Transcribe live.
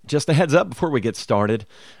Just a heads up before we get started,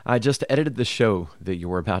 I just edited the show that you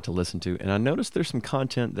were about to listen to, and I noticed there's some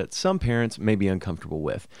content that some parents may be uncomfortable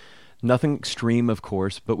with. Nothing extreme, of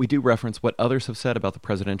course, but we do reference what others have said about the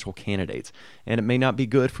presidential candidates, and it may not be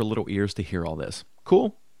good for little ears to hear all this.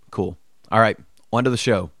 Cool? Cool. All right, on to the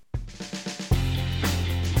show.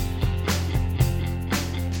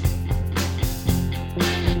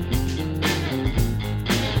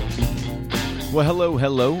 Well,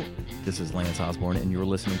 hello. This is Lance Osborne, and you're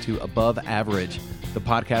listening to Above Average, the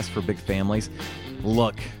podcast for big families.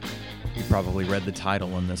 Look, you probably read the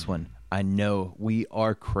title on this one. I know, we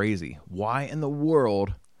are crazy. Why in the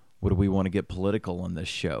world would we want to get political on this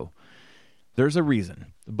show? There's a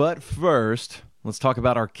reason. But first, let's talk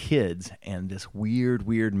about our kids and this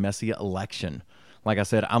weird, messy election. Like I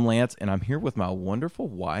said, I'm Lance, and I'm here with my wonderful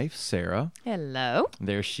wife, Sarah. Hello.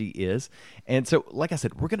 There she is. And so, like I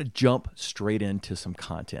said, we're going to jump straight into some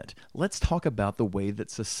content. Let's talk about the way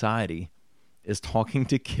that society is talking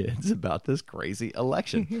to kids about this crazy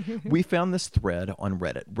election. We found this thread on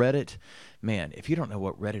Reddit. Reddit, man, if you don't know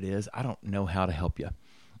what Reddit is, I don't know how to help you.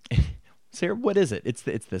 Sarah, what is it? It's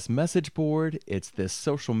this message board. It's this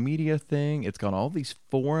social media thing. It's got all these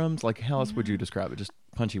forums. Like, how else would you describe it? Just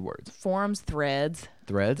punchy words. Forums, threads.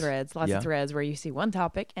 Threads? Lots of threads where you see one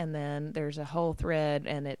topic and then there's a whole thread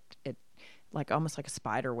and it like almost like a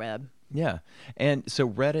spider web. Yeah. And so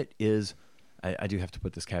Reddit is, I do have to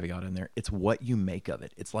put this caveat in there, it's what you make of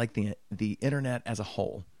it. It's like the internet as a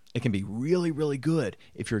whole. It can be really good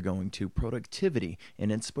if you're going to productivity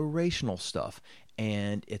and inspirational stuff,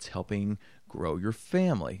 and it's helping grow your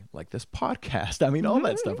family, like this podcast. I mean, all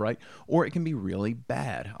that stuff, right? Or it can be really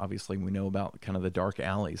bad. Obviously, we know about kind of the dark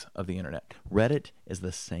alleys of the internet. Reddit is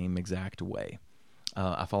the same exact way.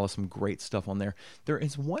 I follow some great stuff on there. There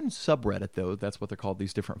is one subreddit, though, that's what they're called,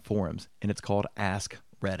 these different forums, and it's called Ask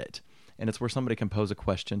Reddit. And it's where somebody can pose a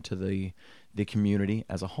question to the community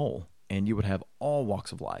as a whole. And you would have all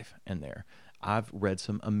walks of life in there. I've read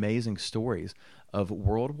some amazing stories of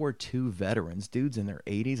World War II veterans, dudes in their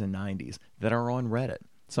 80s and 90s, that are on Reddit.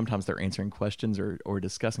 Sometimes they're answering questions or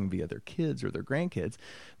discussing via their kids or their grandkids.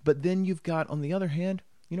 But then you've got, on the other hand,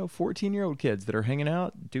 14-year-old kids that are hanging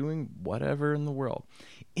out doing whatever in the world.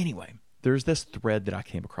 Anyway, there's this thread that I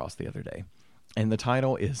came across the other day. And the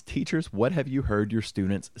title is, Teachers, What Have You Heard Your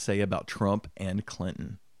Students Say About Trump and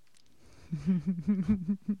Clinton?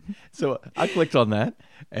 So I clicked on that,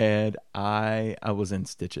 and I was in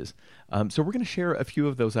stitches. So we're going to share a few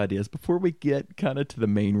of those ideas before we get kind of to the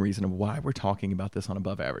main reason of why we're talking about this on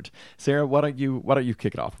Above Average. Sarah, why don't you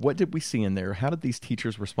kick it off? What did we see in there? How did these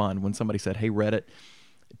teachers respond when somebody said, "Hey, Reddit,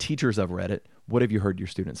 teachers of Reddit, what have you heard your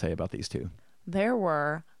students say about these two?" There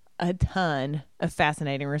were a ton of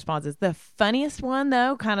fascinating responses. The funniest one,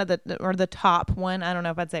 though, kind of the top one, I don't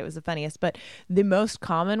know if I'd say it was the funniest, but the most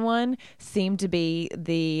common one seemed to be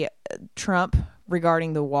the Trump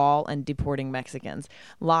regarding the wall and deporting Mexicans.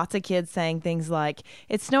 Lots of kids saying things like,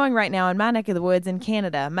 "It's snowing right now in my neck of the woods in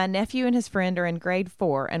Canada. My nephew and his friend are in grade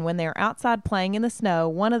 4, and when they're outside playing in the snow,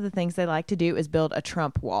 one of the things they like to do is build a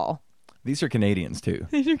Trump wall." These are Canadians, too.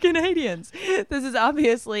 These are Canadians. This is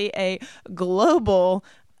obviously a global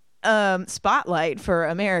spotlight for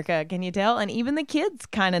America, can you tell? And even the kids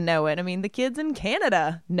kind of know it. I mean, the kids in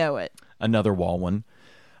Canada know it. Another wall one.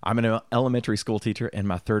 I'm an elementary school teacher, and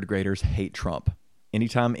my third graders hate Trump.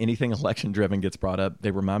 Anytime anything election driven gets brought up,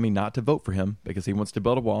 they remind me not to vote for him because he wants to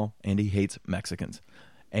build a wall and he hates Mexicans.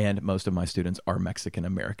 And most of my students are Mexican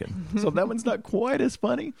American. So that one's not quite as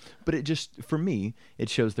funny, but it just, for me, it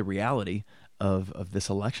shows the reality of this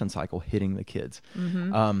election cycle hitting the kids.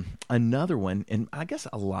 Another one, and I guess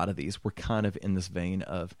a lot of these were kind of in this vein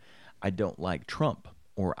of, I don't like Trump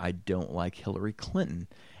or I don't like Hillary Clinton.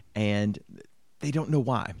 And they don't know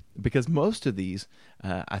why, because most of these,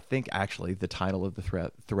 I think actually the title of the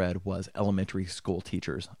thread was Elementary School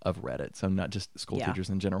Teachers of Reddit. So not just school teachers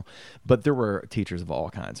in general, but there were teachers of all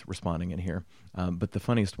kinds responding in here. But the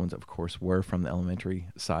funniest ones, of course, were from the elementary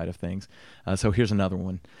side of things. So here's another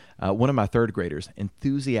one. One of my third graders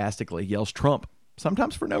enthusiastically yells Trump,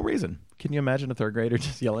 sometimes for no reason. Can you imagine a third grader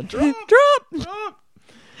just yelling Trump, Trump, Trump?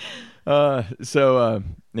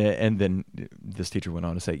 And then this teacher went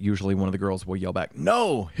on to say, usually one of the girls will yell back,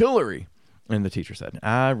 "No, Hillary." And the teacher said,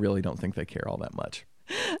 "I really don't think they care all that much."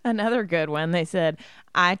 Another good one. They said,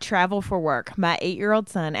 "I travel for work. My 8-year-old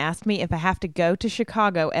son asked me if I have to go to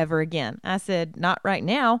Chicago ever again. I said, not right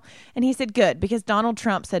now. And he said, good, because Donald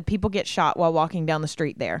Trump said people get shot while walking down the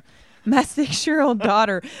street there. My 6-year-old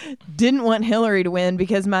daughter didn't want Hillary to win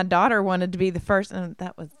because my daughter wanted to be the first." And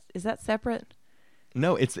is that separate?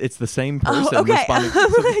 No, it's the same person okay. responding.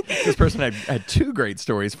 So this person had two great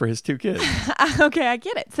stories for his two kids. Okay, I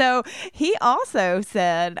get it. So he also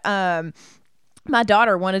said, my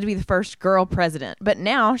daughter wanted to be the first girl president, but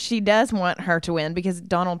now she does want her to win because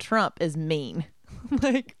Donald Trump is mean.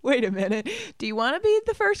 Like, wait a minute. Do you want to be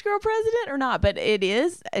the first girl president or not? But it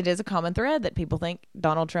is a common thread that people think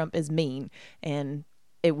Donald Trump is mean, and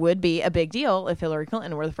it would be a big deal if Hillary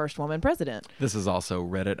Clinton were the first woman president. This is also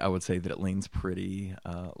Reddit. I would say that it leans pretty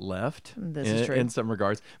left This is true. in some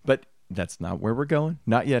regards, but that's not where we're going.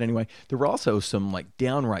 Not yet, anyway. There were also some like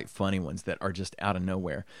downright funny ones that are just out of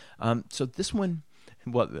nowhere. So this one,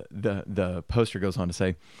 well, the poster goes on to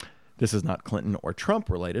say, this is not Clinton or Trump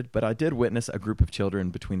related, but I did witness a group of children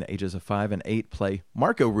between the ages of 5 and 8 play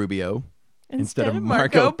Marco Rubio instead of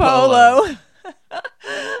Marco Polo.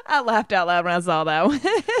 I laughed out loud when I saw that one.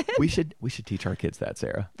 We should teach our kids that,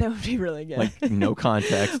 Sarah. That would be really good. Like, no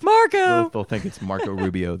context. Marco. They'll think it's Marco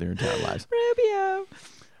Rubio their entire lives. Rubio.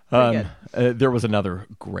 Pretty good. There was another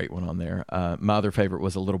great one on there. My other favorite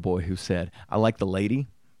was a little boy who said, I like the lady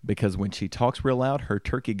because when she talks real loud, her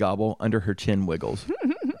turkey gobble under her chin wiggles.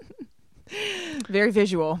 Very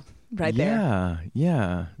visual right there.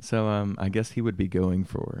 Yeah. So I guess he would be going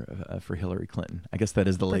for Hillary Clinton. I guess that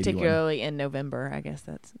is the lady one. Particularly in November. I guess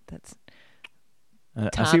that's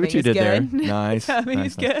I see what you did there. good. Nice. Timing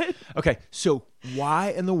nice, is nice. good. Okay, so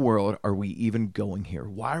why in the world are we even going here?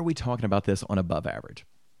 Why are we talking about this on Above Average?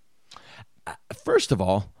 First of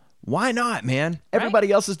all, why not, man?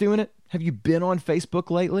 Everybody else is doing it. Have you been on Facebook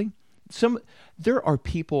lately? There are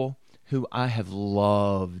people who I have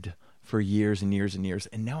loved for years and years and years,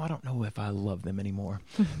 and now I don't know if I love them anymore.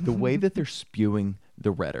 The way that they're spewing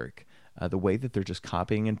the rhetoric, the way that they're just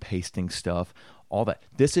copying and pasting stuff, all that.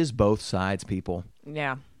 This is both sides, people.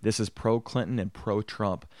 Yeah. This is pro-Clinton and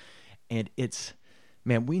pro-Trump. And it's,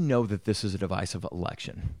 man, we know that this is a divisive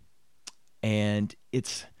election. And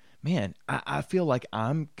it's, man, I feel like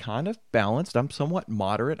I'm kind of balanced. I'm somewhat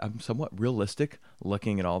moderate. I'm somewhat realistic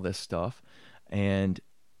looking at all this stuff. And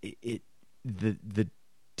the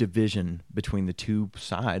division between the two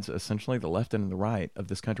sides, essentially the left and the right of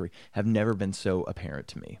this country, have never been so apparent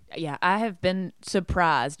to me. Yeah, I have been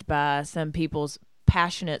surprised by some people's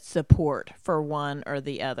passionate support for one or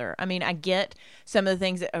the other. I mean, I get some of the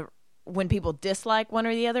things that when people dislike one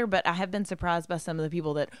or the other, but I have been surprised by some of the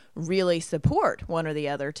people that really support one or the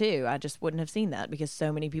other too. I just wouldn't have seen that because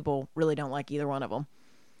so many people really don't like either one of them.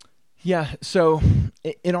 Yeah. So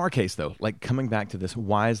in our case, though, like coming back to this,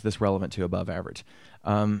 why is this relevant to Above Average?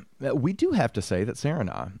 We do have to say that Sarah and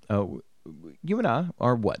I, you and I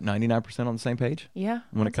are what, 99% on the same page? Yeah.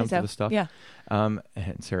 When it comes to this stuff? Yeah. And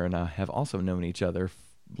Sarah and I have also known each other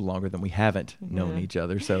longer than we haven't known each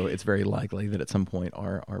other. So it's very likely that at some point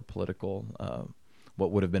our political, what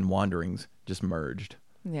would have been wanderings just merged.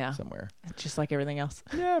 Yeah. Somewhere. Just like everything else.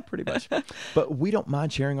 Yeah, pretty much. But we don't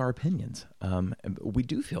mind sharing our opinions. We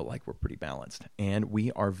do feel like we're pretty balanced, and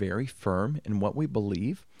we are very firm in what we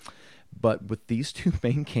believe. But with these two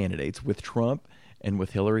main candidates, with Trump and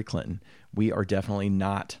with Hillary Clinton, we are definitely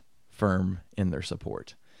not firm in their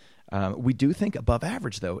support. We do think Above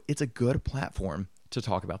Average, though, it's a good platform to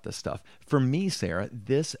talk about this stuff. For me, Sarah,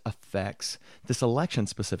 this election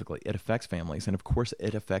specifically, it affects families, and of course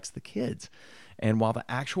it affects the kids. And while the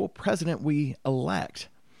actual president we elect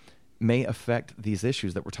may affect these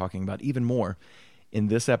issues that we're talking about even more, in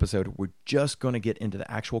this episode, we're just going to get into the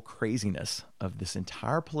actual craziness of this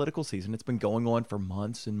entire political season. It's been going on for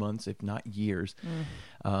months and months, if not years.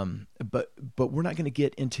 But we're not going to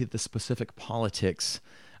get into the specific politics.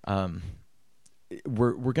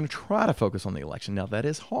 We're going to try to focus on the election. Now, that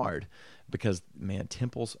is hard because, man,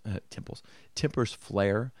 tempers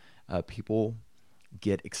flare. People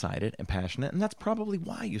get excited and passionate, and that's probably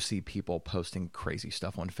why you see people posting crazy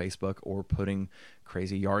stuff on Facebook or putting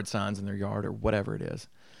crazy yard signs in their yard or whatever it is.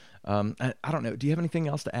 I don't know. Do you have anything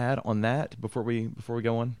else to add on that before we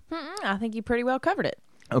go on? I think you pretty well covered it.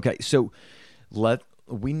 Okay, so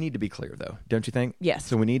we need to be clear, though, don't you think? Yes.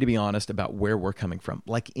 So we need to be honest about where we're coming from.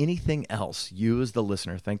 Like anything else, you as the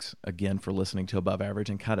listener, thanks again for listening to Above Average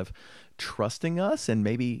and kind of trusting us and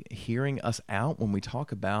maybe hearing us out when we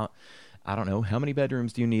talk about, I don't know, how many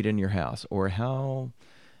bedrooms do you need in your house, or how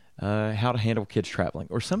to handle kids traveling,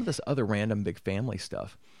 or some of this other random big family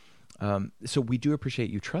stuff. So we do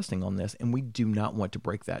appreciate you trusting on this, and we do not want to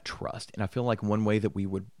break that trust. And I feel like one way that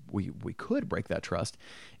we could break that trust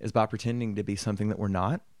is by pretending to be something that we're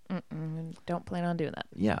not. Don't plan on doing that.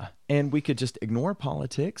 Yeah. And we could just ignore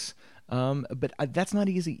politics. But that's not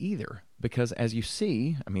easy either, because as you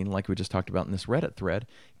see, I mean, like we just talked about in this Reddit thread,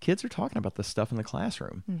 kids are talking about this stuff in the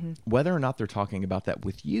classroom. Mm-hmm. Whether or not they're talking about that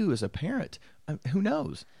with you as a parent, who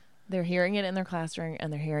knows? They're hearing it in their classroom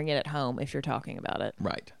and they're hearing it at home if you're talking about it.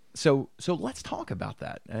 Right. So let's talk about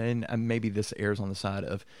that. And maybe this errs on the side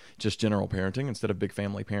of just general parenting instead of big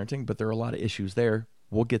family parenting, but there are a lot of issues there.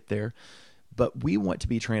 We'll get there. But we want to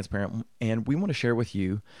be transparent, and we want to share with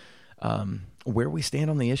you where we stand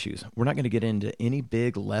on the issues. We're not going to get into any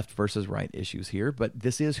big left versus right issues here, but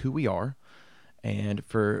this is who we are. And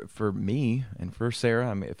for me and for Sarah,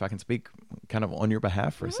 I mean, if I can speak kind of on your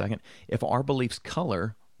behalf for a second, if our beliefs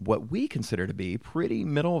color what we consider to be pretty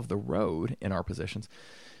middle of the road in our positions,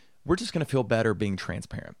 we're just going to feel better being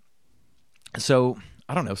transparent. So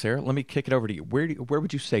I don't know, Sarah, let me kick it over to you. Where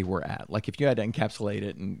would you say we're at? Like, if you had to encapsulate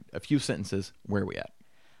it in a few sentences, where are we at?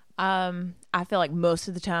 I feel like most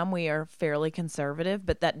of the time we are fairly conservative,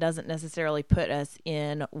 but that doesn't necessarily put us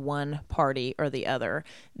in one party or the other.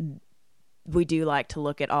 We do like to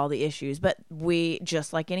look at all the issues, but we,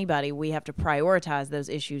 just like anybody, we have to prioritize those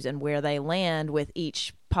issues and where they land with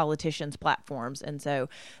each politician's platforms. And so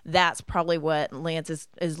that's probably what Lance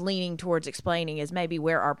is leaning towards explaining, is maybe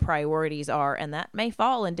where our priorities are. And that may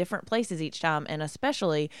fall in different places each time. And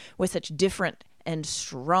especially with such different and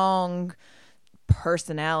strong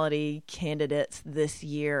personality candidates this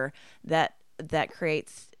year, that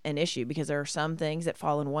creates an issue, because there are some things that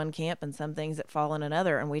fall in one camp and some things that fall in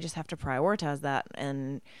another, and we just have to prioritize that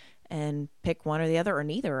and pick one or the other, or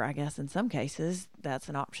neither. I guess in some cases that's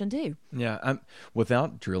an option too. Yeah,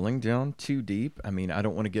 without drilling down too deep, I mean, I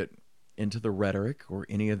don't want to get into the rhetoric or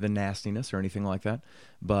any of the nastiness or anything like that,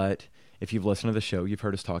 but if you've listened to the show, you've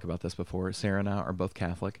heard us talk about this before. Sarah and I are both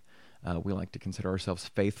Catholic. We like to consider ourselves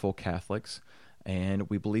faithful Catholics, and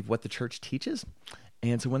we believe what the church teaches.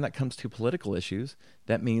 And so when that comes to political issues,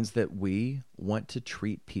 that means that we want to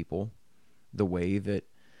treat people the way that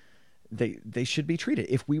they should be treated.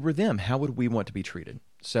 If we were them, how would we want to be treated?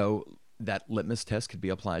 So that litmus test could be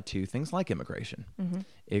applied to things like immigration. Mm-hmm.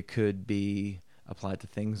 It could be applied to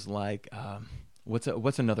things like,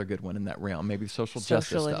 what's another good one in that realm? Maybe social justice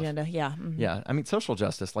stuff. Social agenda, yeah. Mm-hmm. Yeah, I mean, social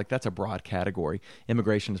justice, like, that's a broad category.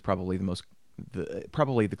 Immigration is probably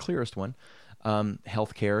probably the clearest one.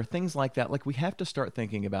 Healthcare, things like that. Like, we have to start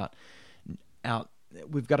thinking about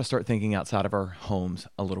we've got to start thinking outside of our homes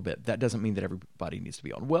a little bit. That doesn't mean that everybody needs to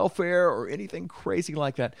be on welfare or anything crazy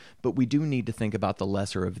like that, but we do need to think about the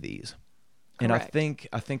lesser of these. Correct. And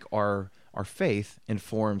I think our faith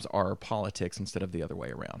informs our politics instead of the other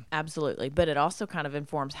way around. Absolutely. But it also kind of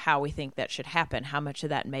informs how we think that should happen, how much of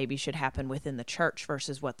that maybe should happen within the church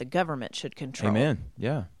versus what the government should control. Amen.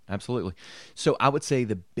 Yeah, absolutely. So I would say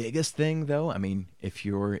the biggest thing, though, I mean, if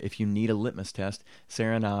you need a litmus test,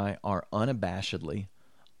 Sarah and I are unabashedly,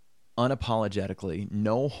 unapologetically,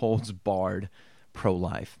 no holds barred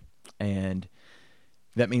pro-life. And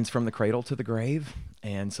that means from the cradle to the grave.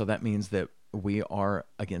 And so that means that we are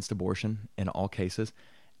against abortion in all cases,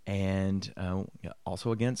 and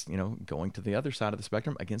also against, going to the other side of the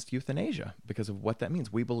spectrum, against euthanasia, because of what that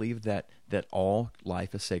means. We believe that all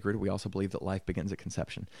life is sacred. We also believe that life begins at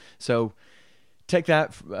conception. So take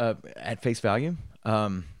that at face value.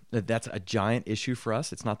 That's a giant issue for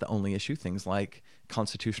us. It's not the only issue. Things like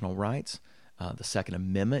constitutional rights, the Second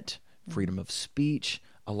Amendment, freedom of speech,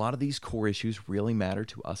 a lot of these core issues really matter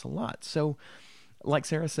to us a lot. So like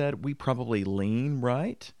Sarah said, we probably lean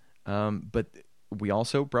right, but we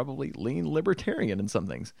also probably lean libertarian in some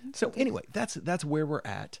things. So anyway, that's where we're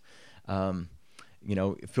at.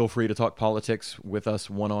 Feel free to talk politics with us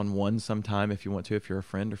one-on-one sometime if you want to, if you're a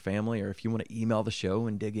friend or family, or if you want to email the show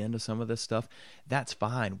and dig into some of this stuff, that's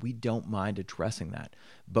fine. We don't mind addressing that.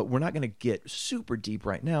 But we're not going to get super deep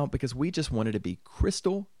right now, because we just wanted to be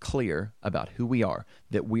crystal clear about who we are,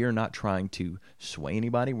 that we are not trying to sway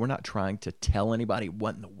anybody. We're not trying to tell anybody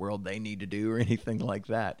what in the world they need to do or anything like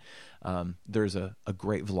that. There's a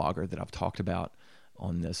great vlogger that I've talked about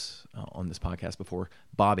on this podcast before,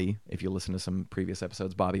 Bobby. If you listen to some previous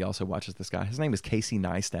episodes, Bobby also watches this guy. His name is Casey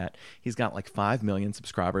Neistat. He's got like 5 million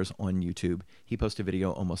subscribers on YouTube. He posts a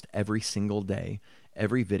video almost every single day.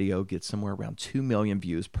 Every video gets somewhere around 2 million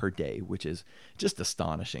views per day, which is just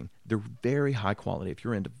astonishing. They're very high quality. If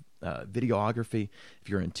you're into videography, if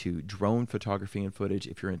you're into drone photography and footage,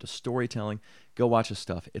 if you're into storytelling, go watch his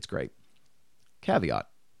stuff. It's great. Caveat.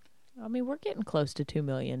 I mean, we're getting close to 2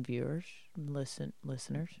 million viewers,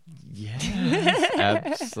 listeners. Yes,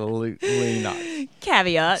 absolutely not.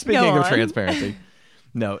 Caveat. Speaking of transparency.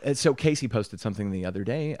 No, so Casey posted something the other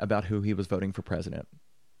day about who he was voting for president.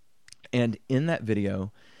 And in that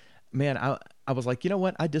video, man, I was like, you know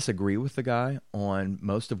what? I disagree with the guy on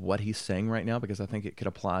most of what he's saying right now because I think it could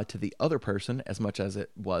apply to the other person as much as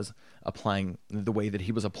it was applying the way that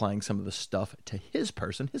he was applying some of the stuff to his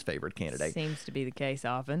person, his favorite candidate. Seems to be the case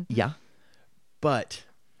often. Yeah. But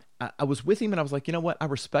I was with him and I was like, you know what? I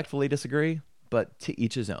respectfully disagree, but to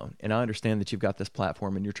each his own. And I understand that you've got this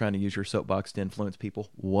platform and you're trying to use your soapbox to influence people,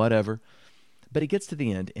 whatever. But he gets to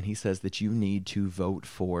the end and he says that you need to vote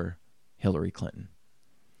for Hillary Clinton.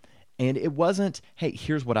 And it wasn't, hey,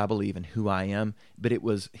 here's what I believe and who I am, but it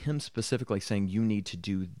was him specifically saying you need to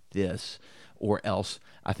do this or else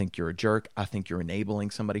I think you're a jerk. I think you're enabling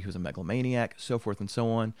somebody who's a megalomaniac, so forth and so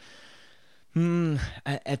on.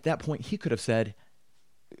 At that point, he could have said,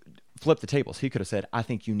 flip the tables. He could have said, I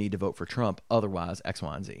think you need to vote for Trump, otherwise X,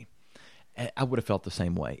 Y, and Z. I would have felt the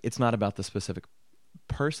same way. It's not about the specific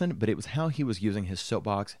person, but it was how he was using his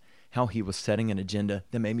soapbox, how he was setting an agenda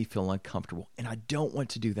that made me feel uncomfortable. And I don't want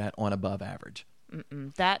to do that on Above Average.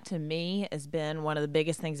 That to me has been one of the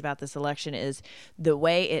biggest things about this election is the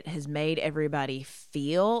way it has made everybody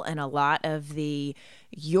feel, and a lot of the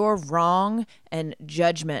you're wrong and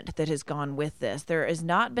judgment that has gone with this. There has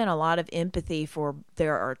not been a lot of empathy for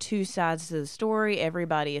there are two sides to the story.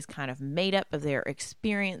 Everybody is kind of made up of their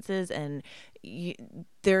experiences, and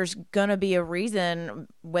there's going to be a reason,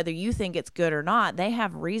 whether you think it's good or not. They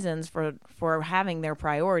have reasons for having their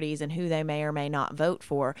priorities and who they may or may not vote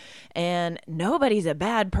for. And nobody's a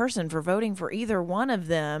bad person for voting for either one of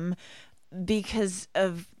them because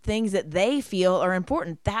of things that they feel are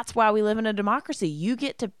important. That's why we live in a democracy. You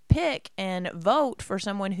get to pick and vote for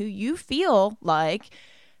someone who you feel like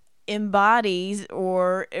embodies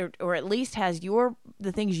or at least has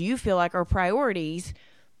the things you feel like are priorities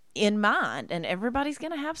in mind, and everybody's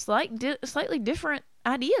going to have slightly different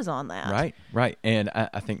ideas on that. Right. And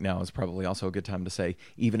I think now is probably also a good time to say,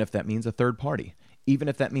 even if that means a third party, even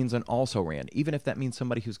if that means an also-ran, even if that means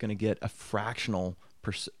somebody who's going to get a fraction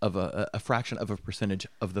of a percentage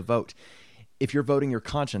of the vote, if you're voting your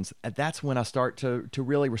conscience, that's when I start to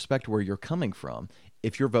really respect where you're coming from.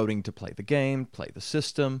 If you're voting to play the game, play the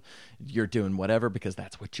system, you're doing whatever because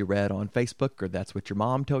that's what you read on Facebook or that's what your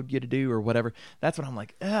mom told you to do or whatever, that's what I'm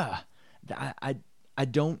like, I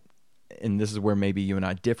don't, and this is where maybe you and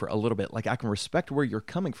I differ a little bit. Like, I can respect where you're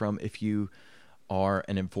coming from if you are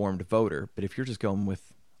an informed voter, but if you're just going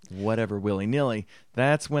with whatever willy-nilly,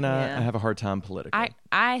 that's when I have a hard time politically.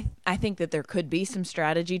 I think that there could be some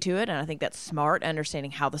strategy to it, and I think that's smart,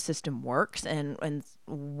 understanding how the system works and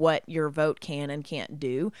what your vote can and can't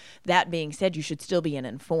do. That being said, you should still be an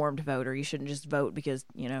informed voter. You shouldn't just vote because,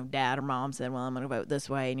 dad or mom said, well, I'm going to vote this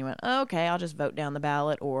way, and you went, oh, okay, I'll just vote down the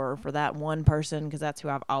ballot or for that one person because that's who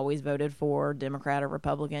I've always voted for, Democrat or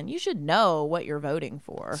Republican. You should know what you're voting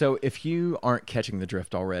for. So if you aren't catching the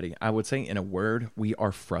drift already, I would say in a word, we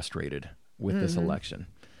are frustrated with this election.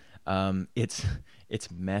 It's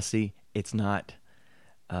messy. It's not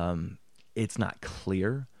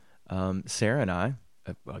clear. Sarah and I,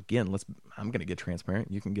 again, I'm going to get transparent.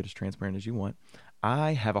 You can get as transparent as you want.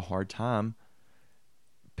 I have a hard time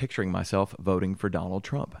picturing myself voting for Donald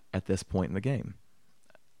Trump at this point in the game.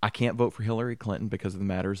 I can't vote for Hillary Clinton because of the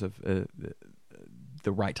matters of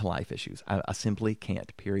the right to life issues. I simply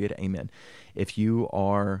can't, period, amen. If you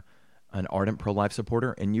are an ardent pro-life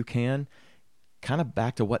supporter and you can, kind of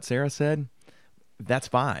back to what Sarah said, that's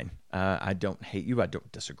fine. I don't hate you. I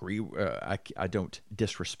don't disagree. I don't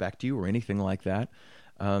disrespect you or anything like that.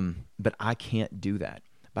 But I can't do that.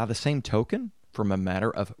 By the same token, from a matter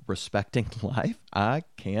of respecting life, I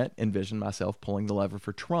can't envision myself pulling the lever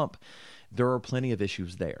for Trump. There are plenty of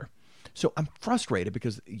issues there. So I'm frustrated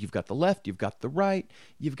because you've got the left, you've got the right,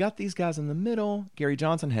 you've got these guys in the middle. Gary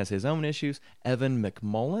Johnson has his own issues. Evan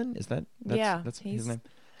McMullin, that's his name?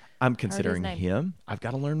 I'm considering him. I've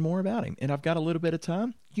got to learn more about him, and I've got a little bit of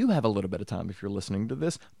time. You have a little bit of time if you're listening to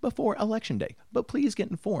this before Election Day, but please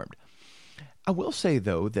get informed. I will say,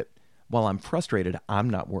 though, that while I'm frustrated, I'm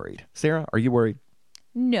not worried. Sarah, are you worried?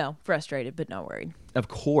 No, frustrated, but not worried. Of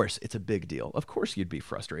course, it's a big deal. Of course, you'd be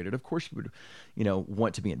frustrated. Of course, you would,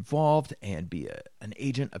 want to be involved and be an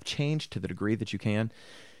agent of change to the degree that you can.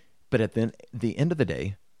 But at the end of the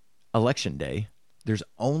day, Election Day, there's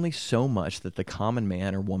only so much that the common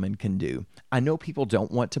man or woman can do. I know people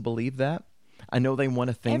don't want to believe that. I know they want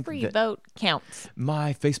to think every that vote counts.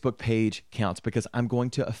 My Facebook page counts because I'm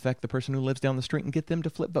going to affect the person who lives down the street and get them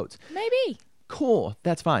to flip votes. Maybe. Cool.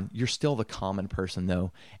 That's fine. You're still the common person,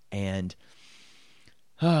 though. And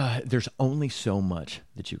there's only so much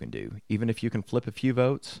that you can do. Even if you can flip a few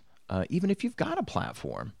votes, even if you've got a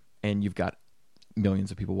platform and you've got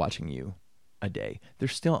millions of people watching you, a day.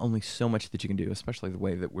 There's still only so much that you can do, especially the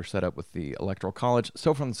way that we're set up with the Electoral College,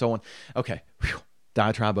 so forth and so on. Okay,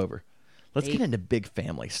 diatribe over. Let's get into big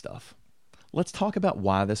family stuff. Let's talk about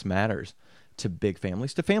why this matters to big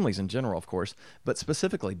families, to families in general, of course, but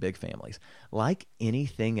specifically big families. Like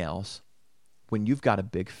anything else, when you've got a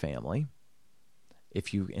big family,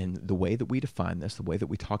 and the way that we define this, the way that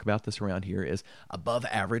we talk about this around here is above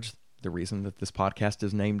average. The reason that this podcast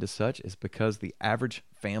is named as such is because the average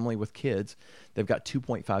family with kids, they've got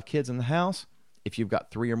 2.5 kids in the house. If you've got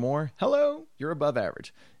 3 or more, hello, you're above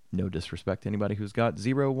average. No disrespect to anybody who's got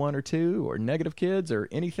 0, 1, or 2 or negative kids or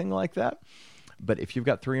anything like that. But if you've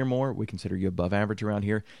got 3 or more, we consider you above average around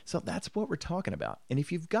here. So that's what we're talking about. And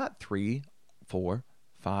if you've got 3, 4,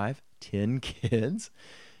 5, 10 kids,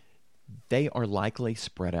 they are likely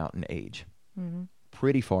spread out in age. Mm-hmm.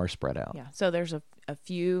 Pretty far spread out. Yeah. So there's a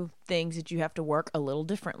few things that you have to work a little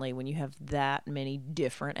differently when you have that many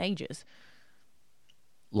different ages.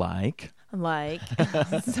 Like,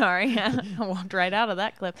 sorry, I walked right out of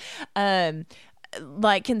that clip.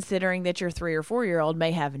 Like considering that your 3 or 4-year-old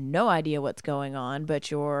may have no idea what's going on,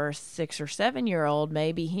 but your 6 or 7-year-old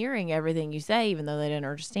may be hearing everything you say, even though they didn't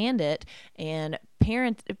understand it, and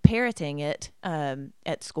parroting it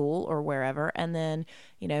at school or wherever. And then,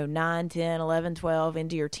 9, 10, 11, 12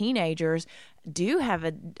 into your teenagers do have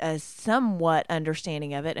a somewhat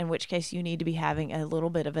understanding of it, in which case you need to be having a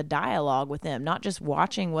little bit of a dialogue with them, not just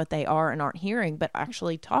watching what they are and aren't hearing, but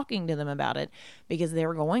actually talking to them about it, because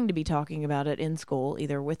they're going to be talking about it in school,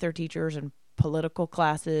 either with their teachers and political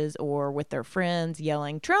classes or with their friends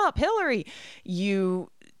yelling, Trump, Hillary.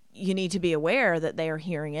 You need to be aware that they are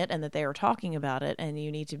hearing it and that they are talking about it, and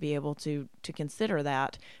you need to be able to consider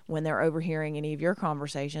that when they're overhearing any of your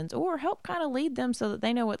conversations, or help kind of lead them so that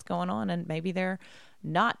they know what's going on and maybe they're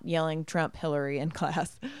not yelling Trump, Hillary in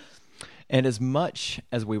class. And as much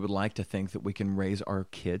as we would like to think that we can raise our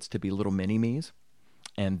kids to be little mini-me's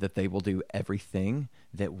and that they will do everything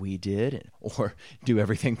that we did, or do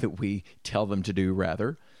everything that we tell them to do,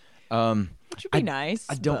 rather, which would be nice.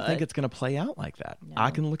 I don't think it's going to play out like that. No.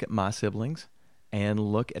 I can look at my siblings and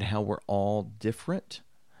look at how we're all different,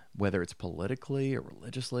 whether it's politically or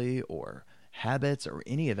religiously or habits or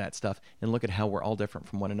any of that stuff, and look at how we're all different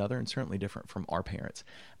from one another, and certainly different from our parents.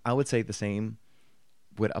 I would say the same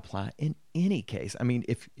would apply in any case. I mean,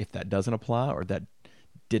 if that doesn't apply, or that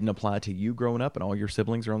didn't apply to you growing up and all your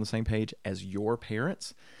siblings are on the same page as your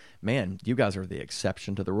parents, man, you guys are the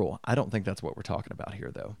exception to the rule. I don't think that's what we're talking about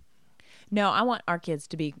here, though. No, I want our kids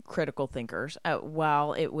to be critical thinkers.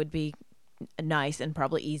 While it would be nice and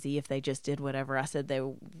probably easy if they just did whatever I said they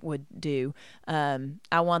would do,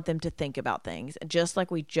 I want them to think about things. Just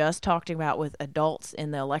like we just talked about with adults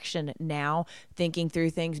in the election now, thinking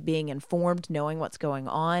through things, being informed, knowing what's going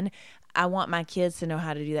on. I want my kids to know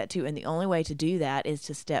how to do that too. And the only way to do that is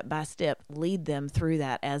to step by step lead them through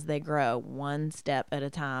that as they grow, one step at a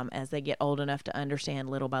time, as they get old enough to understand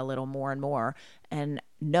little by little more and more and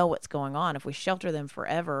know what's going on. If we shelter them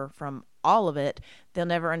forever from all of it, they'll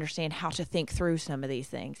never understand how to think through some of these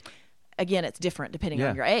things. Again, it's different depending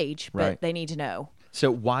on your age, but they need to know.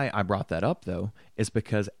 So why I brought that up, though, is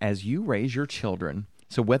because as you raise your children,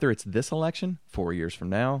 so whether it's this election, 4 years from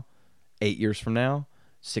now, 8 years from now,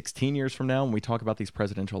 16 years from now, when we talk about these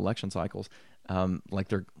presidential election cycles, like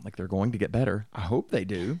they're going to get better. I hope they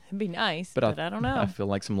do. It'd be nice, but I don't know. I feel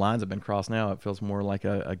like some lines have been crossed now. It feels more like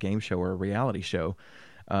a game show or a reality show.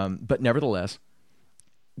 But nevertheless,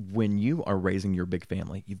 when you are raising your big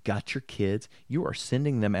family, you've got your kids, you are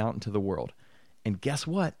sending them out into the world. And guess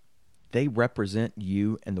what? They represent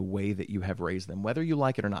you and the way that you have raised them, whether you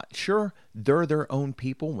like it or not. Sure, they're their own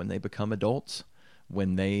people when they become adults,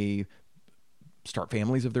 when they start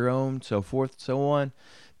families of their own, so forth, so on.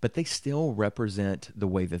 But they still represent the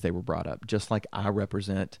way that they were brought up, just like I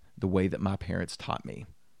represent the way that my parents taught me,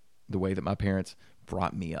 the way that my parents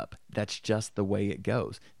brought me up. That's just the way it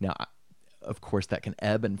goes. Now, of course, that can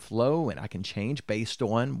ebb and flow, and I can change based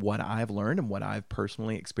on what I've learned and what I've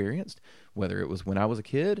personally experienced, whether it was when I was a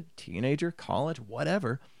kid, teenager, college,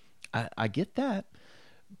 whatever. I get that.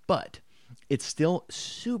 But it's still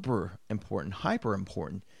super important, hyper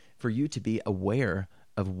important, for you to be aware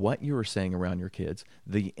of what you are saying around your kids,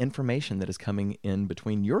 the information that is coming in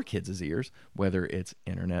between your kids' ears, whether it's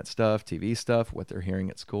internet stuff, TV stuff, what they're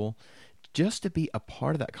hearing at school, just to be a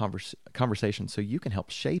part of that conversation so you can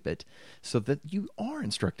help shape it so that you are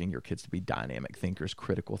instructing your kids to be dynamic thinkers,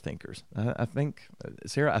 critical thinkers. I think,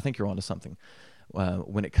 Sarah, I think you're onto something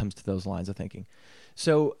when it comes to those lines of thinking.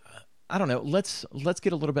 So, I don't know, let's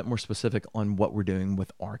get a little bit more specific on what we're doing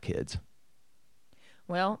with our kids.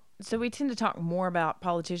 Well, so we tend to talk more about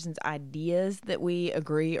politicians' ideas that we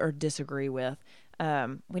agree or disagree with.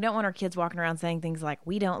 We don't want our kids walking around saying things like,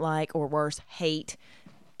 we don't like, or worse, hate,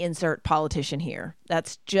 insert politician here.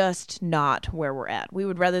 That's just not where we're at. We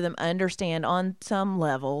would rather them understand on some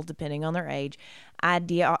level, depending on their age,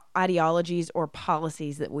 ideologies or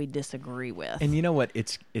policies that we disagree with. And you know what?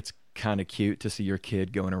 It's kind of cute to see your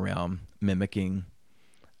kid going around mimicking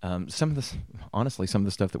some of this, honestly, some of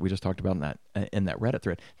the stuff that we just talked about in that Reddit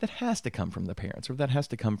thread. That has to come from the parents, or that has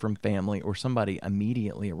to come from family or somebody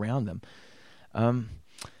immediately around them.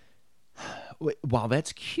 While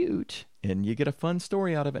that's cute and you get a fun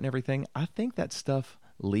story out of it and everything, I think that stuff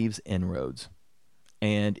leaves inroads,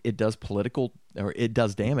 and it does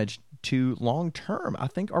damage to long term. I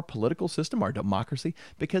think our political system, our democracy,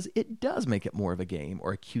 because it does make it more of a game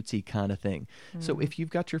or a cutesy kind of thing. Mm-hmm. So if you've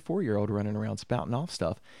got your 4-year-old running around spouting off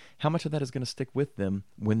stuff, how much of that is going to stick with them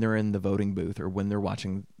when they're in the voting booth or when they're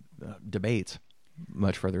watching debates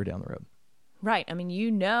much further down the road? Right. I mean,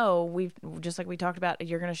 we've just like we talked about,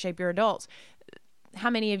 you're going to shape your adults. How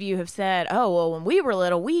many of you have said, oh, well, when we were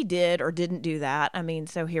little, we did or didn't do that? I mean,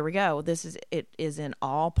 so here we go. It is in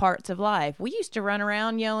all parts of life. We used to run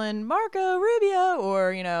around yelling Marco Rubio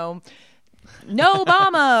or, no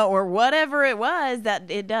Obama or whatever it was. That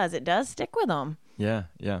it does stick with them. Yeah.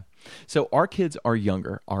 So our kids are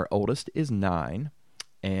younger. Our oldest is 9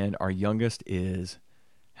 and our youngest is,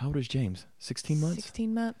 how old is James? 16 months?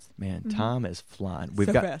 16 months. Man, time is flying.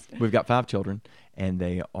 We've got 5 children, and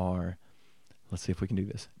they are, let's see if we can do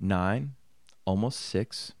this, 9, almost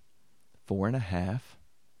 6, 4.5,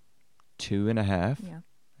 2.5,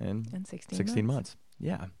 and 16 months.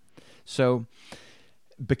 Yeah. So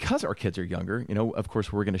because our kids are younger, of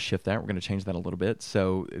course, we're going to shift that. We're going to change that a little bit.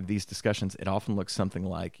 So these discussions, it often looks something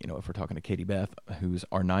like, if we're talking to Katie Beth, who's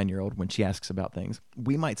our 9-year-old, when she asks about things,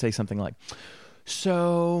 we might say something like,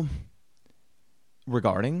 so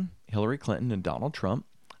regarding Hillary Clinton and Donald Trump,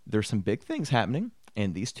 there's some big things happening,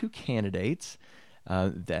 and these 2 candidates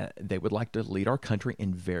that they would like to lead our country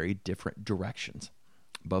in very different directions.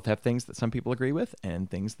 Both have things that some people agree with and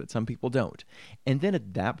things that some people don't. And then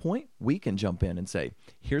at that point, we can jump in and say,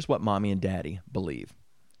 here's what mommy and daddy believe.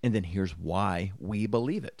 And then here's why we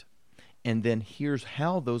believe it. And then here's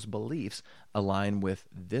how those beliefs align with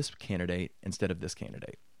this candidate instead of this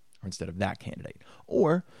candidate. Or instead of that candidate.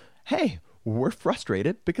 Or, hey, we're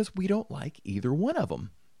frustrated because we don't like either one of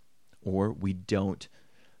them. Or we don't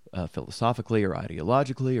philosophically or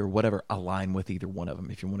ideologically or whatever align with either one of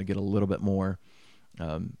them. If you want to get a little bit more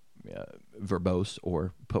verbose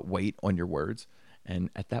or put weight on your words.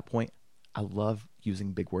 And at that point, I love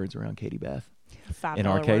using big words around Katie Beth. In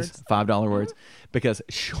our case, $5 words, because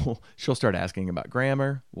she'll start asking about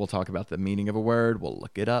grammar. We'll talk about the meaning of a word. We'll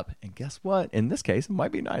look it up. And guess what? In this case, it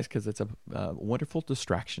might be nice because it's a wonderful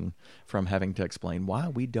distraction from having to explain why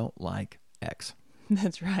we don't like X.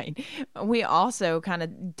 That's right. We also kind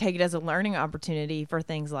of take it as a learning opportunity for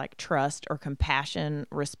things like trust or compassion,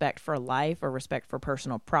 respect for life or respect for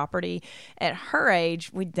personal property. At her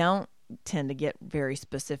age, we don't tend to get very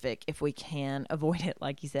specific if we can avoid it.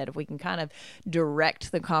 Like you said, if we can kind of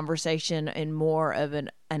direct the conversation in more of an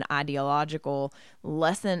ideological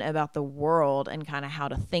lesson about the world and kind of how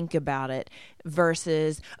to think about it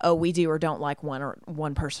versus, oh, we do or don't like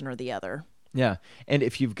one person or the other. Yeah. And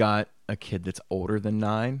if you've got a kid that's older than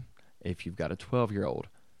 9, if you've got a 12-year-old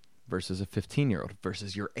versus a 15-year-old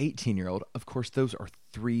versus your 18-year-old, of course, those are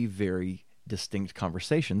 3 very distinct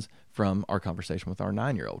conversations from our conversation with our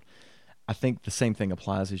 9-year-old. I think the same thing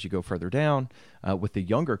applies as you go further down. With the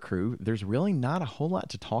younger crew, there's really not a whole lot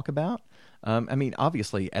to talk about. I mean,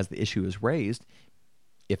 obviously, as the issue is raised,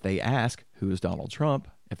 if they ask, who is Donald Trump?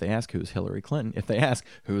 If they ask, who is Hillary Clinton? If they ask,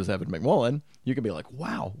 who is Evan McMullin? You can be like,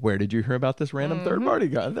 wow, where did you hear about this random third-party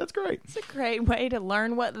guy? That's great. It's a great way to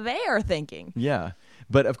learn what they are thinking. Yeah.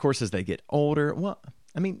 But, of course, as they get older, well,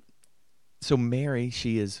 I mean, so Mary,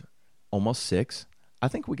 she is almost 6. I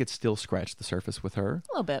think we could still scratch the surface with her.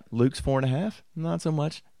 A little bit. Luke's 4.5. Not so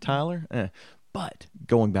much. Tyler, But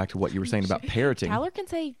going back to what you were saying about parroting. Tyler can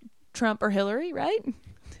say Trump or Hillary, right?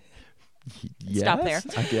 Yes, stop there.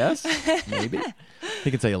 I guess. Maybe.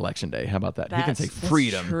 He can say election day. How about that? He can say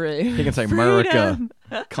freedom. True. He can say America,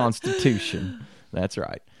 Constitution. That's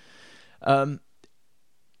right.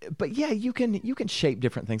 But yeah, you can shape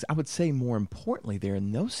different things. I would say more importantly there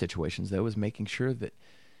in those situations, though, is making sure that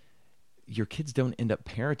your kids don't end up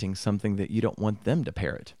parroting something that you don't want them to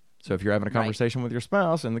parrot. So if you're having a conversation with your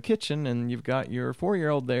spouse in the kitchen and you've got your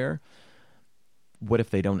 4-year-old there, what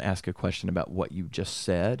if they don't ask a question about what you just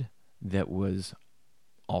said that was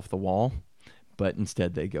off the wall, but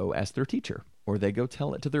instead they go ask their teacher or they go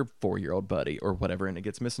tell it to their 4-year-old buddy or whatever, and it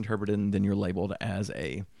gets misinterpreted, and then you're labeled as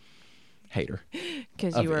a hater.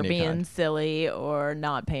 Because of you were any being kind. silly or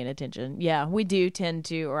not paying attention. Yeah, we do tend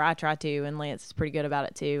to, or I try to, and Lance is pretty good about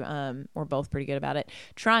it too. We're both pretty good about it.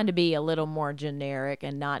 Trying to be a little more generic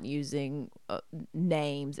and not using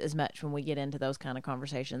names as much when we get into those kind of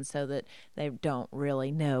conversations, so that they don't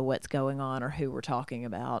really know what's going on or who we're talking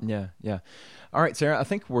about. Yeah, yeah. All right, Sarah, I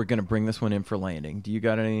think we're going to bring this one in for landing. Do you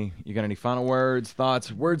got any final words, thoughts,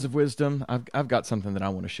 words of wisdom? I've got something that I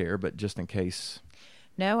want to share, but just in case.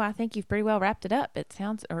 No, I think you've pretty well wrapped it up. It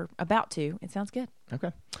sounds, or about to. It sounds good.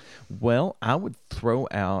 Okay. Well, I would throw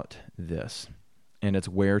out this, and it's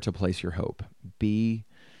where to place your hope. We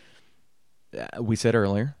said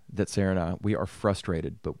earlier that Sarah and I, we are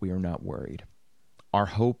frustrated, but we are not worried. Our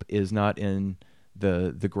hope is not in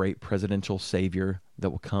the great presidential savior that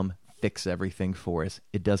will come fix everything for us.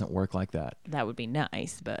 It doesn't work like that. That would be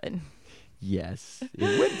nice, but Yes,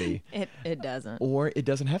 it would be. it doesn't. Or it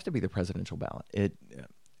doesn't have to be the presidential ballot.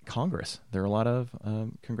 Congress. There are a lot of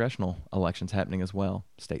congressional elections happening as well.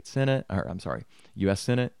 State Senate, U.S.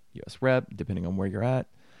 Senate, U.S. Rep, depending on where you're at.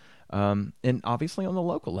 And obviously on the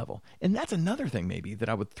local level. And that's another thing maybe that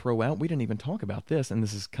I would throw out. We didn't even talk about this, and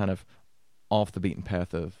this is kind of off the beaten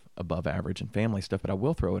path of above average and family stuff, but I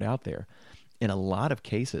will throw it out there. In a lot of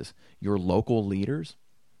cases, your local leaders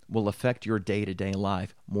will affect your day-to-day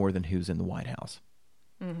life more than who's in the White House.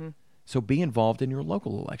 Mm-hmm. So be involved in your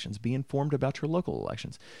local elections. Be informed about your local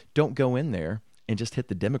elections. Don't go in there and just hit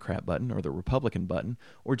the Democrat button or the Republican button,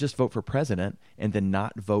 or just vote for president and then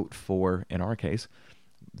not vote for, in our case,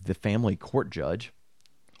 the family court judge.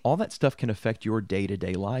 All that stuff can affect your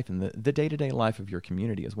day-to-day life and the day-to-day life of your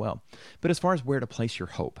community as well. But as far as where to place your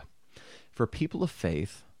hope, for people of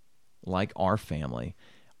faith like our family,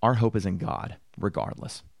 our hope is in God,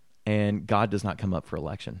 regardless. And God does not come up for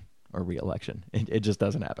election or re-election. It just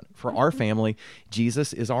doesn't happen. For our family,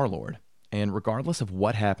 Jesus is our Lord. And regardless of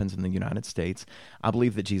what happens in the United States, I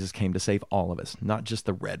believe that Jesus came to save all of us, not just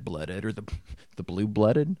the red-blooded or the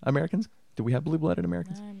blue-blooded Americans. Do we have blue-blooded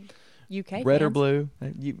Americans? UK Red fans. or blue?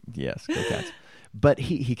 Yes, go Cats. But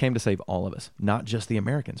he came to save all of us, not just the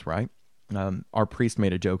Americans, right? Our priest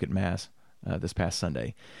made a joke at Mass this past Sunday,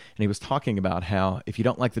 and he was talking about how if you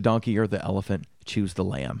don't like the donkey or the elephant, choose the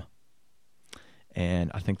lamb.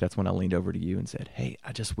 And I think that's when I leaned over to you and said, hey,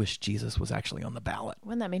 I just wish Jesus was actually on the ballot.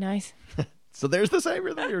 Wouldn't that be nice? So there's the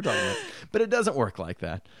savior that you're talking about. But it doesn't work like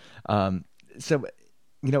that. So,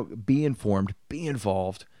 be informed, be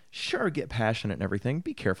involved. Sure, get passionate and everything.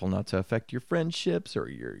 Be careful not to affect your friendships or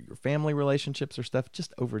your family relationships or stuff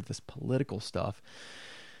just over this political stuff.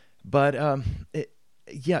 But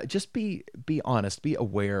just be honest. Be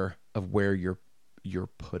aware of where you're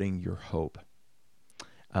putting your hope.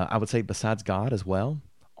 I would say besides God as well,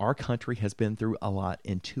 our country has been through a lot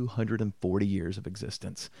in 240 years of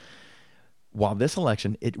existence. While this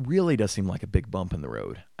election, it really does seem like a big bump in the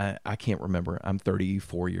road. I can't remember. I'm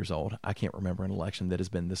 34 years old. I can't remember an election that has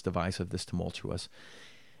been this divisive, this tumultuous.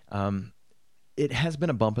 It has been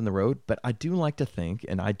a bump in the road, but I do like to think,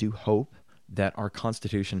 and I do hope that our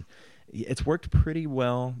Constitution, it's worked pretty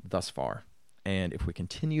well thus far. And if we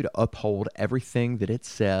continue to uphold everything that it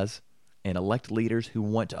says and elect leaders who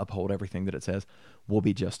want to uphold everything that it says, we'll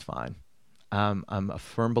be just fine. I'm a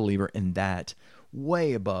firm believer in that,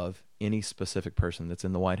 way above any specific person that's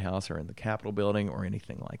in the White House or in the Capitol building or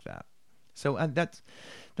anything like that. So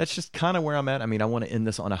that's just kind of where I'm at. I mean, I want to end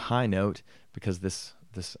this on a high note because this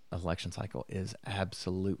election cycle is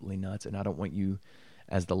absolutely nuts, and I don't want you,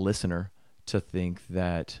 as the listener, to think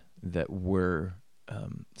that we're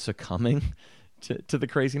succumbing to the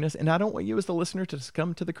craziness, and I don't want you as the listener to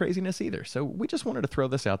succumb to the craziness either. So we just wanted to throw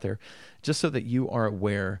this out there just so that you are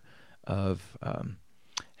aware of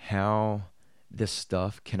how this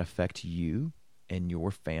stuff can affect you and your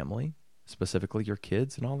family, specifically your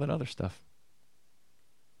kids and all that other stuff.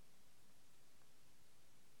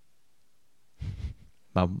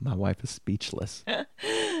 My wife is speechless.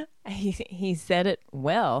 He said it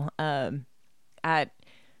well. I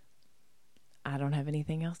don't have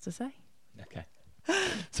anything else to say. Okay.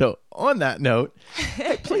 So on that note,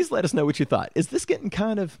 hey, please let us know what you thought. Is this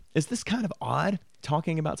kind of odd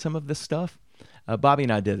talking about some of this stuff? Bobby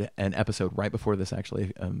and I did an episode right before this,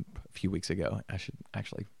 actually, a few weeks ago. I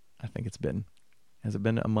think has it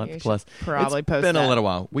been a month plus? Probably post been that. a little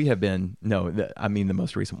while. We have been, I mean the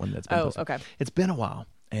most recent one that's been posted. Okay. It's been a while,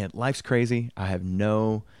 and life's crazy. I have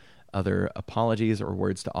no other apologies or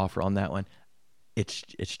words to offer on that one. It's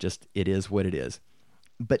just, it is what it is.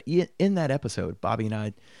 But in that episode, Bobby and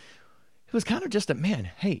I it was kind of just a, man,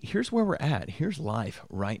 hey, here's where we're at. Here's life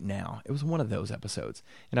right now. It was one of those episodes.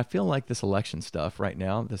 And I feel like this election stuff right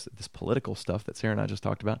now, this political stuff that Sarah and I just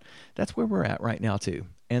talked about, that's where we're at right now too.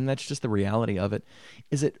 And that's just the reality of it.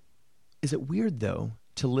 Is it weird though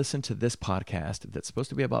to listen to this podcast that's supposed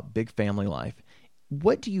to be about big family life?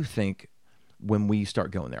 What do you think when we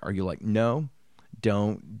start going there? Are you like, no,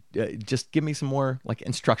 don't, just give me some more like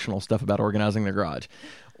instructional stuff about organizing the garage?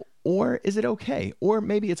 Or is it okay? Or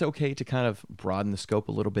maybe it's okay to kind of broaden the scope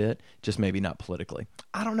a little bit, just maybe not politically.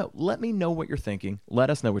 I don't know. Let me know what you're thinking.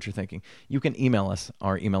 Let us know what you're thinking. You can email us.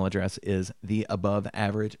 Our email address is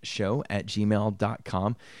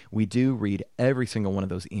theaboveaverageshow@gmail.com. We do read every single one of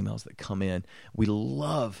those emails that come in. We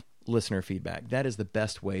love listener feedback. That is the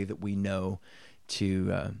best way that we know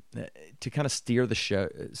to kind of steer the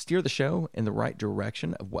show in the right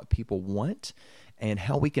direction of what people want and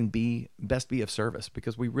how we can best be of service,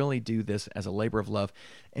 because we really do this as a labor of love,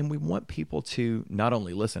 and we want people to not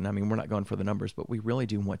only listen. I mean, we're not going for the numbers, but we really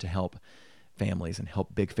do want to help families and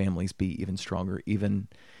help big families be even stronger, even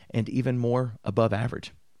more above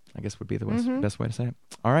average, I guess would be the best way to say it.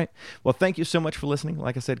 All right. Well, thank you so much for listening.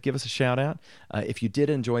 Like I said, give us a shout out. If you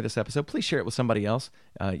did enjoy this episode, please share it with somebody else.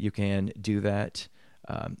 You can do that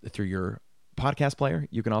through your podcast player.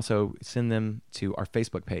 You can also send them to our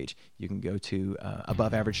Facebook page. You can go to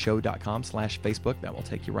aboveaverageshow.com/Facebook. That will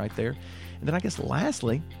take you right there. And then I guess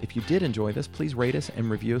lastly, if you did enjoy this, please rate us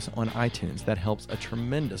and review us on iTunes. That helps a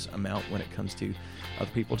tremendous amount when it comes to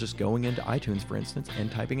other people just going into iTunes, for instance,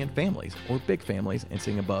 and typing in families or big families and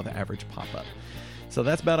seeing above average pop up. So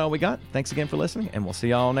that's about all we got. Thanks again for listening, and we'll see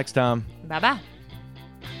y'all next time. Bye-bye.